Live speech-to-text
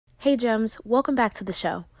Hey Gems, welcome back to the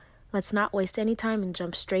show. Let's not waste any time and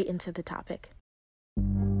jump straight into the topic.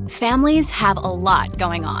 Families have a lot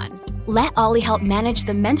going on. Let Ollie help manage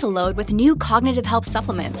the mental load with new cognitive help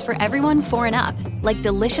supplements for everyone 4 and up, like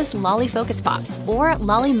delicious Lolly Focus Pops or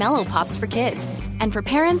Lolly Mellow Pops for kids. And for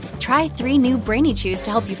parents, try 3 new Brainy Chews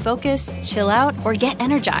to help you focus, chill out, or get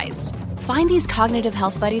energized. Find these cognitive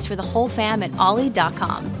health buddies for the whole fam at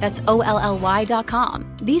ollie.com. That's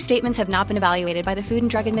OLLY.com. These statements have not been evaluated by the Food and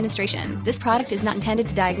Drug Administration. This product is not intended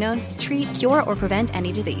to diagnose, treat, cure, or prevent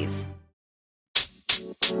any disease.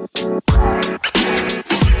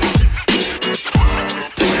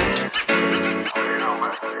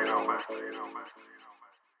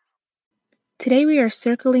 Today we are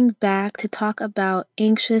circling back to talk about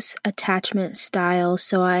anxious attachment styles.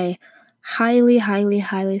 So I highly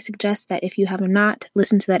suggest that if you have not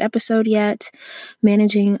listened to that episode yet,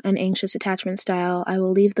 Managing an Anxious Attachment Style, I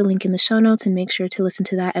will leave the link in the show notes and make sure to listen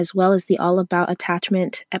to that as well as the All About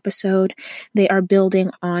Attachment episode. They are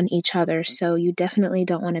building on each other, so you definitely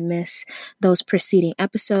don't want to miss those preceding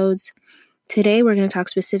episodes. Today we're going to talk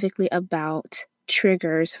specifically about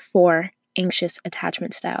triggers for anxious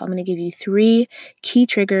attachment style. I'm going to give you 3 key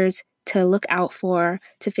triggers to look out for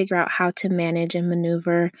to figure out how to manage and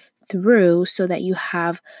maneuver through so that you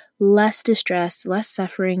have less distress, less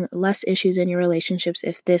suffering, less issues in your relationships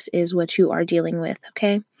if this is what you are dealing with,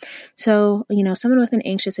 okay? So, someone with an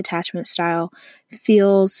anxious attachment style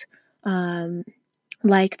feels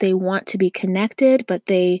like they want to be connected, but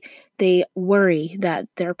they worry that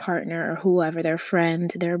their partner or whoever, their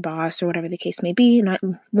friend, their boss, or whatever the case may be,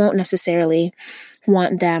 won't necessarily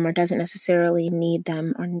want them or doesn't necessarily need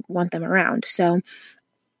them or want them around. So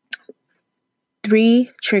 3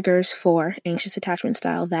 triggers for anxious attachment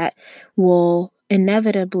style that will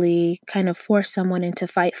inevitably kind of force someone into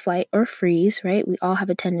fight, flight, or freeze, right? We all have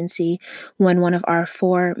a tendency when one of our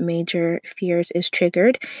 4 major fears is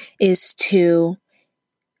triggered is to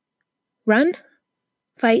run,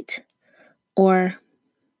 fight, or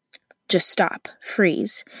just stop,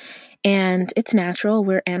 freeze. And it's natural.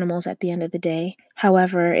 We're animals at the end of the day.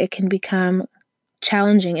 However, it can become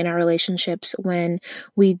challenging in our relationships when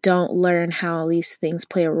we don't learn how these things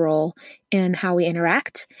play a role in how we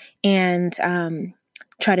interact and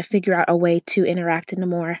try to figure out a way to interact in a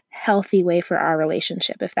more healthy way for our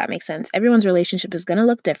relationship, if that makes sense. Everyone's relationship is going to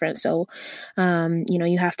look different. So,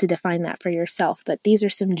 you have to define that for yourself. But these are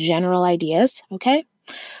some general ideas, okay?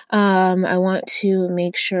 I want to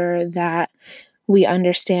make sure that we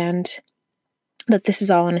understand that this is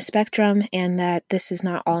all on a spectrum and that this is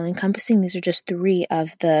not all encompassing. These are just 3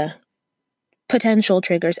 of the potential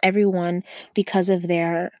triggers. Everyone, because of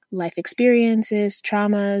their life experiences,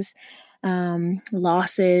 traumas,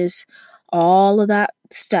 losses, all of that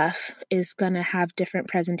stuff is going to have different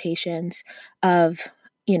presentations of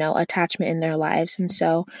attachment in their lives. And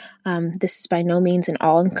so this is by no means an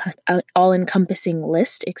all-encompassing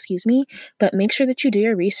list, but make sure that you do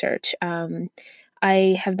your research.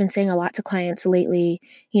 I have been saying a lot to clients lately,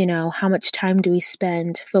 how much time do we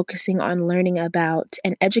spend focusing on learning about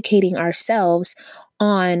and educating ourselves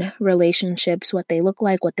on relationships, what they look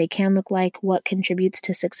like, what they can look like, what contributes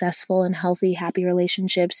to successful and healthy, happy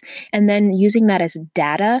relationships, and then using that as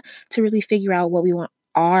data to really figure out what we want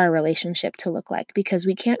our relationship to look like, because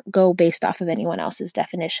we can't go based off of anyone else's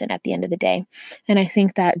definition at the end of the day. And I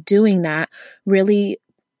think that doing that really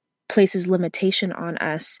places limitation on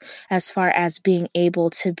us as far as being able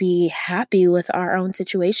to be happy with our own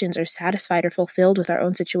situations or satisfied or fulfilled with our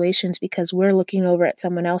own situations, because we're looking over at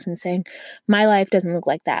someone else and saying, my life doesn't look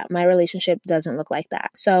like that. My relationship doesn't look like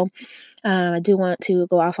that. So I do want to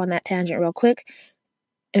go off on that tangent real quick,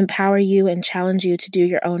 empower you and challenge you to do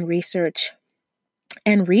your own research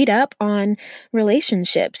and read up on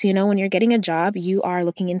relationships. When you're getting a job, you are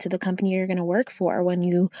looking into the company you're going to work for. When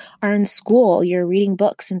you are in school, you're reading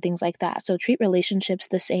books and things like that. So treat relationships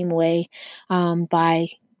the same way by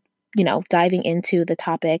diving into the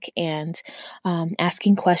topic and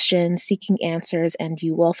asking questions, seeking answers, and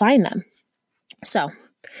you will find them. So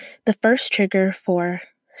the first trigger for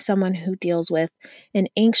someone who deals with an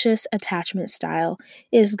anxious attachment style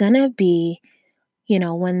is going to be,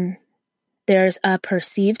 when there's a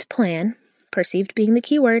perceived plan, perceived being the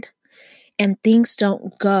key word, and things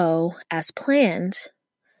don't go as planned,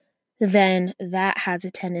 then that has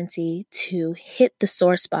a tendency to hit the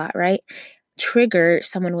sore spot, right? Trigger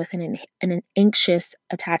someone with an anxious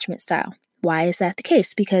attachment style. Why is that the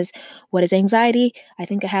case? Because what is anxiety? I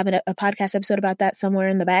think I have a podcast episode about that somewhere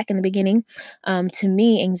in the beginning. To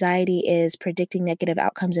me, anxiety is predicting negative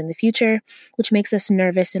outcomes in the future, which makes us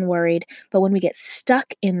nervous and worried. But when we get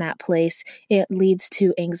stuck in that place, it leads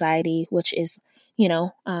to anxiety, which is,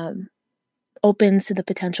 opens to the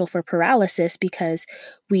potential for paralysis because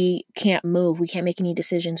we can't move, we can't make any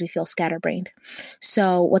decisions, we feel scatterbrained.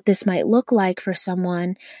 So what this might look like for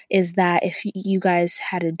someone is that if you guys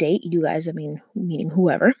had a date, meaning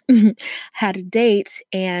whoever, had a date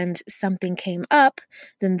and something came up,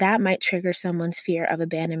 then that might trigger someone's fear of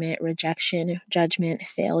abandonment, rejection, judgment,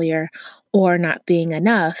 failure, or not being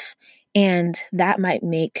enough. And that might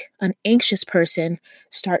make an anxious person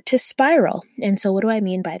start to spiral. And so what do I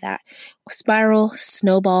mean by that? Spiral,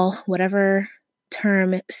 snowball, whatever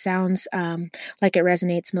term sounds like it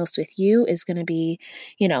resonates most with you is going to be,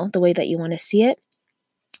 the way that you want to see it.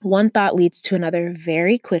 One thought leads to another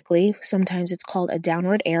very quickly. Sometimes it's called a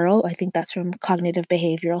downward arrow. I think that's from cognitive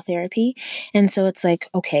behavioral therapy. And so it's like,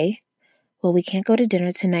 okay, well, we can't go to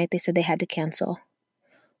dinner tonight. They said they had to cancel.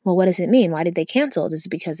 Well, what does it mean? Why did they cancel? Is it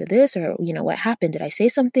because of this? Or, what happened? Did I say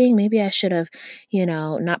something? Maybe I should have,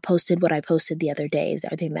 not posted what I posted the other days.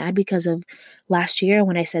 Are they mad because of last year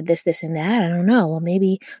when I said this, this, and that? I don't know. Well,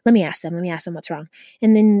 maybe let me ask them what's wrong.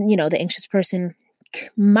 And then, the anxious person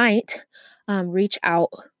might reach out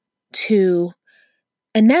to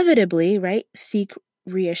inevitably, right, seek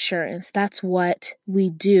reassurance. That's what we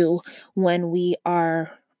do when we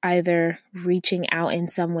are either reaching out in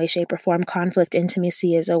some way, shape, or form. Conflict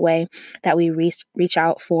intimacy is a way that we reach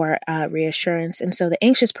out for reassurance. And so the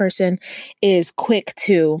anxious person is quick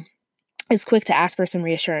to ask for some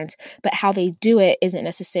reassurance, but how they do it isn't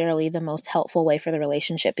necessarily the most helpful way for the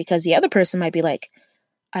relationship, because the other person might be like,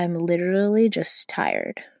 I'm literally just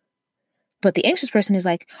tired. But the anxious person is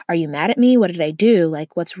like, are you mad at me? What did I do?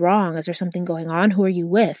 Like, what's wrong? Is there something going on? Who are you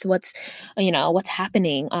with? What's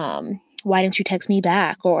happening? Why didn't you text me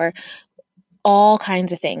back? Or all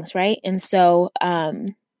kinds of things, right? And so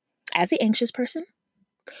as the anxious person,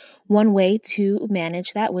 one way to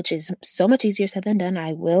manage that, which is so much easier said than done,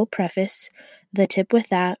 I will preface the tip with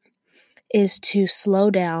that, is to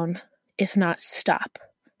slow down, if not stop.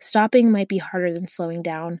 Stopping might be harder than slowing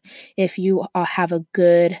down if you have a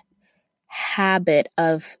good habit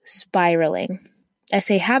of spiraling. I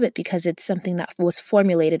say habit because it's something that was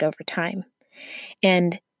formulated over time.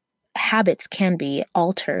 And habits can be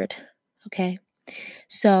altered, okay?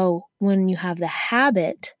 So when you have the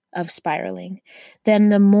habit of spiraling, then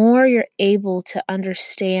the more you're able to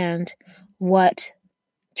understand what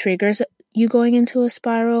triggers you going into a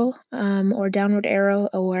spiral or downward arrow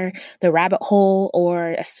or the rabbit hole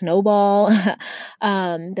or a snowball,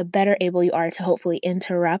 the better able you are to hopefully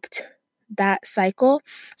interrupt that cycle.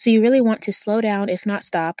 So you really want to slow down, if not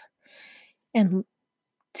stop, and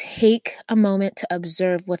take a moment to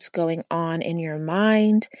observe what's going on in your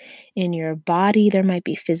mind, in your body. There might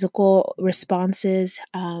be physical responses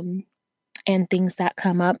and things that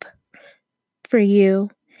come up for you.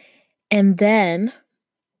 And then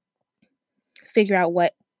figure out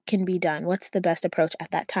what can be done. What's the best approach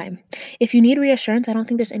at that time? If you need reassurance, I don't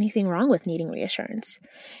think there's anything wrong with needing reassurance.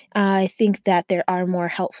 I think that there are more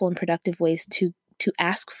helpful and productive ways to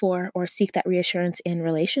ask for or seek that reassurance in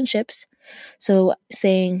relationships. So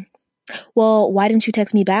saying, well, why didn't you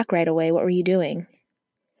text me back right away? What were you doing?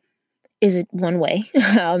 Is it one way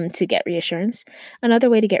to get reassurance? Another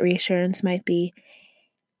way to get reassurance might be,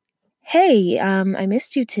 hey, I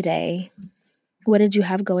missed you today. What did you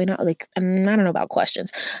have going on? Like, I don't know about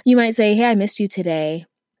questions. You might say, hey, I missed you today.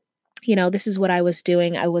 This is what I was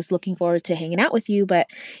doing. I was looking forward to hanging out with you, but,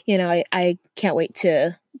 I can't wait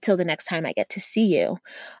till the next time I get to see you.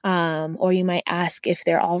 Or you might ask if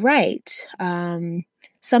they're all right.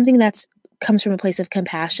 Something that's comes from a place of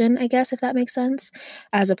compassion, I guess, if that makes sense,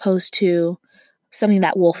 as opposed to something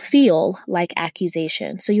that will feel like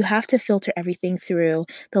accusation. So you have to filter everything through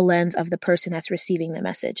the lens of the person that's receiving the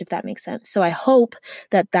message, if that makes sense. So I hope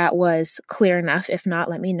that was clear enough. If not,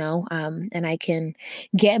 let me know, and I can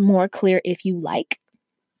get more clear if you like.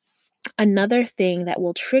 Another thing that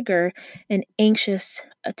will trigger an anxious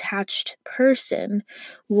attached person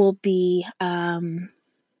will be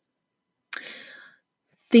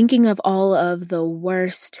thinking of all of the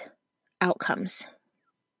worst outcomes.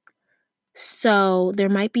 So there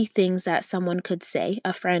might be things that someone could say,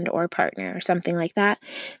 a friend or a partner or something like that,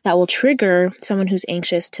 that will trigger someone who's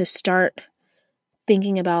anxious to start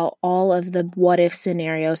thinking about all of the what if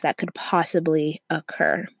scenarios that could possibly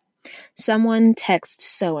occur. Someone texts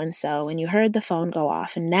so-and-so and you heard the phone go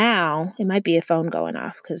off, and now it might be a phone going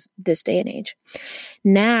off because this day and age.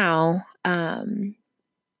 Now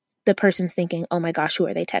the person's thinking, oh my gosh, who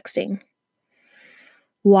are they texting?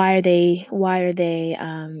 Why are they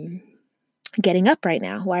getting up right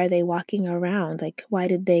now? Why are they walking around? Like, why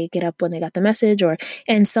did they get up when they got the message?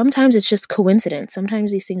 And sometimes it's just coincidence.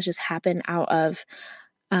 Sometimes these things just happen out of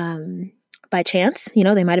by chance. They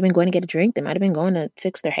might have been going to get a drink. They might have been going to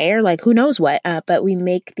fix their hair, like who knows what. But we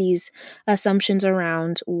make these assumptions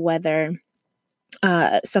around whether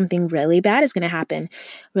something really bad is going to happen.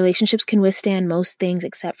 Relationships can withstand most things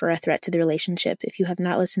except for a threat to the relationship. If you have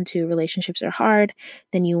not listened to Relationships Are Hard,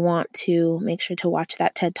 then you want to make sure to watch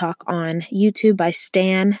that TED Talk on YouTube by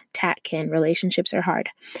Stan Tatkin, Relationships Are Hard.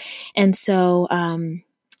 And so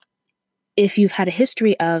if you've had a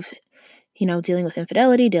history of, dealing with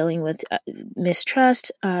infidelity, dealing with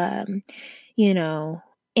mistrust,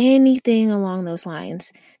 anything along those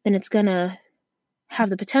lines, then it's going to have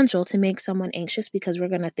the potential to make someone anxious because we're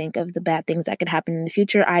going to think of the bad things that could happen in the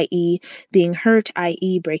future, i.e. being hurt,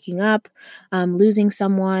 i.e. breaking up, losing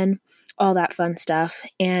someone, all that fun stuff.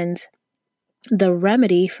 And the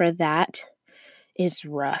remedy for that is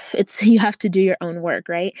rough. You have to do your own work,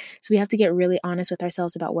 right? So we have to get really honest with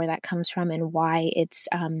ourselves about where that comes from and why it's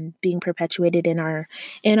being perpetuated in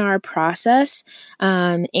our process,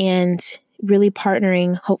 and really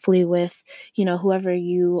partnering hopefully with, whoever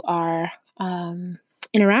you are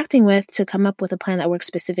interacting with to come up with a plan that works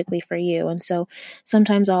specifically for you. And so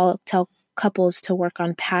sometimes I'll tell couples to work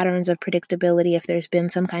on patterns of predictability if there's been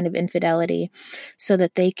some kind of infidelity so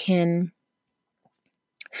that they can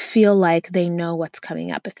feel like they know what's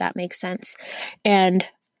coming up, if that makes sense. And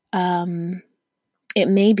it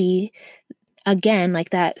may be, again, like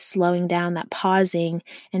that slowing down, that pausing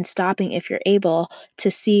and stopping if you're able to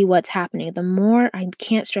see what's happening. The more, I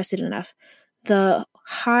can't stress it enough, the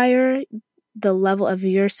higher the level of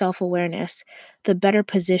your self-awareness, the better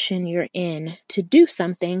position you're in to do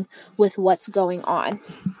something with what's going on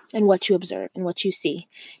and what you observe and what you see.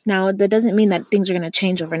 Now, that doesn't mean that things are going to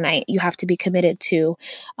change overnight. You have to be committed to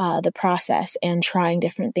the process and trying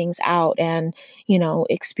different things out and,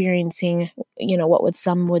 experiencing, what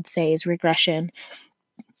some would say is regression.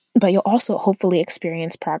 But you'll also hopefully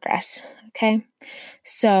experience progress. Okay.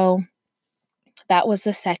 So that was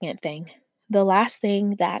the second thing. The last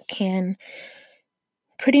thing that can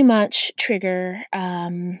pretty much trigger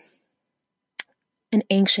an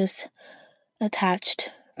anxious,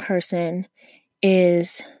 attached person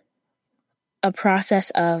is a process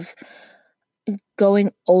of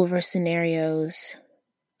going over scenarios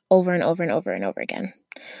over and over and over and over again.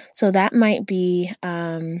 So that might be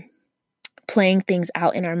playing things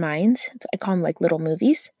out in our minds. I call them like little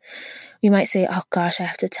movies. We might say, oh gosh, I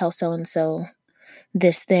have to tell so-and-so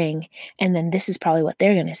this thing, and then this is probably what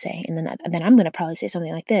they're going to say, and then I'm going to probably say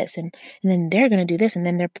something like this, and then they're going to do this, and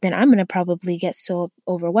then I'm going to probably get so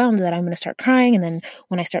overwhelmed that I'm going to start crying, and then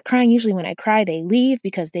when I start crying, usually when I cry, they leave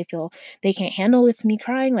because they feel they can't handle with me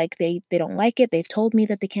crying, like they don't like it, they've told me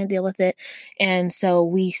that they can't deal with it, and so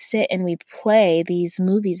we sit and we play these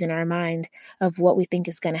movies in our mind of what we think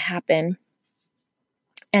is going to happen,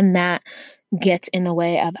 and that gets in the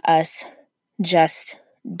way of us just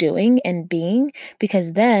doing and being,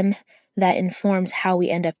 because then that informs how we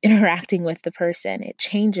end up interacting with the person. It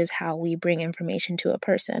changes how we bring information to a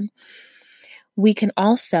person. We can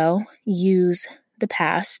also use the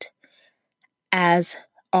past as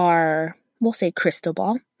our, we'll say, crystal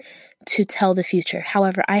ball to tell the future.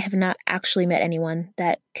 However, I have not actually met anyone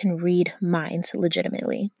that can read minds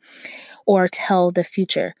legitimately or tell the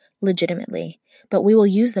future legitimately, but we will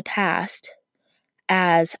use the past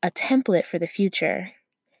as a template for the future.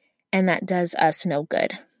 And that does us no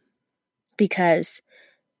good, because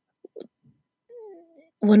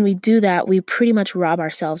when we do that, we pretty much rob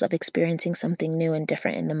ourselves of experiencing something new and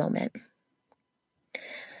different in the moment.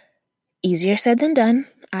 Easier said than done.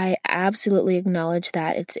 I absolutely acknowledge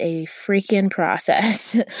that it's a freaking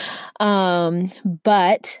process.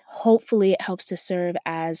 But hopefully it helps to serve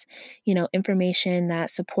as, information that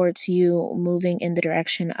supports you moving in the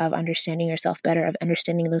direction of understanding yourself better, of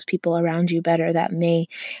understanding those people around you better that may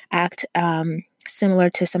act similar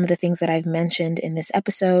to some of the things that I've mentioned in this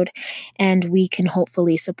episode. And we can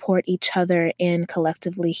hopefully support each other in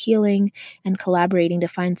collectively healing and collaborating to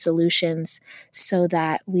find solutions so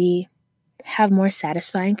that we have more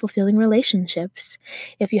satisfying, fulfilling relationships.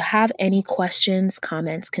 If you have any questions,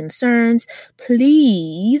 comments, concerns,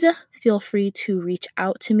 please feel free to reach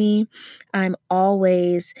out to me. I'm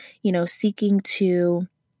always, seeking to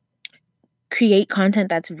create content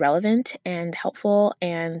that's relevant and helpful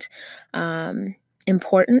and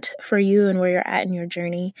important for you and where you're at in your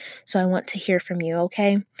journey. So I want to hear from you,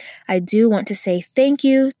 okay? I do want to say thank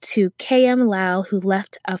you to KM Lau, who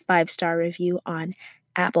left a 5-star review on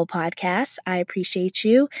Apple Podcasts. I appreciate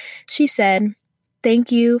you. She said,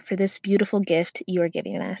 "Thank you for this beautiful gift you are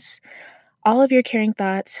giving us. All of your caring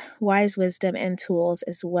thoughts, wise wisdom, and tools,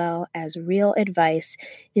 as well as real advice,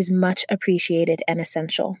 is much appreciated and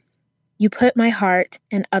essential. You put my heart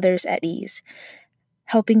and others at ease.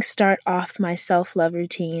 Helping start off my self-love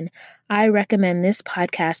routine, I recommend this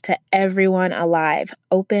podcast to everyone alive,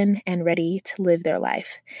 open and ready to live their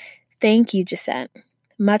life. Thank you, Jacent.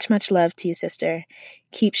 Much, much love to you, sister.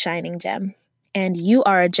 Keep shining, Gem. And you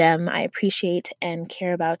are a gem. I appreciate and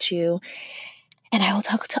care about you. And I will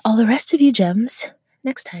talk to all the rest of you gems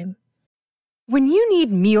next time. When you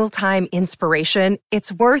need mealtime inspiration,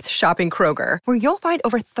 it's worth shopping Kroger, where you'll find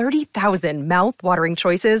over 30,000 mouth-watering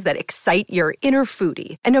choices that excite your inner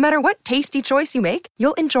foodie. And no matter what tasty choice you make,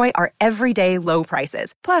 you'll enjoy our everyday low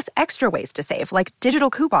prices, plus extra ways to save, like digital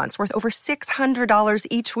coupons worth over $600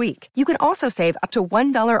 each week. You can also save up to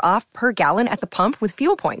 $1 off per gallon at the pump with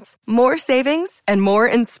fuel points. More savings and more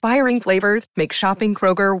inspiring flavors make shopping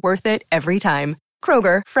Kroger worth it every time.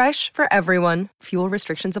 Kroger, fresh for everyone. Fuel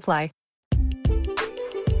restrictions apply.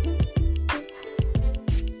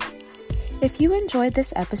 If you enjoyed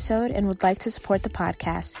this episode and would like to support the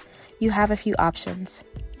podcast, you have a few options.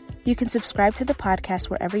 You can subscribe to the podcast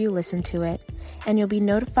wherever you listen to it, and you'll be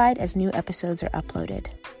notified as new episodes are uploaded.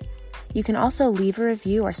 You can also leave a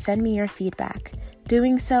review or send me your feedback.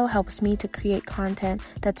 Doing so helps me to create content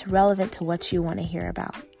that's relevant to what you want to hear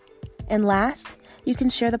about. And last, you can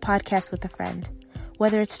share the podcast with a friend.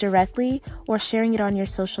 Whether it's directly or sharing it on your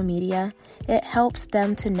social media, it helps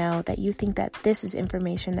them to know that you think that this is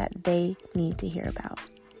information that they need to hear about.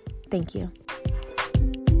 Thank you.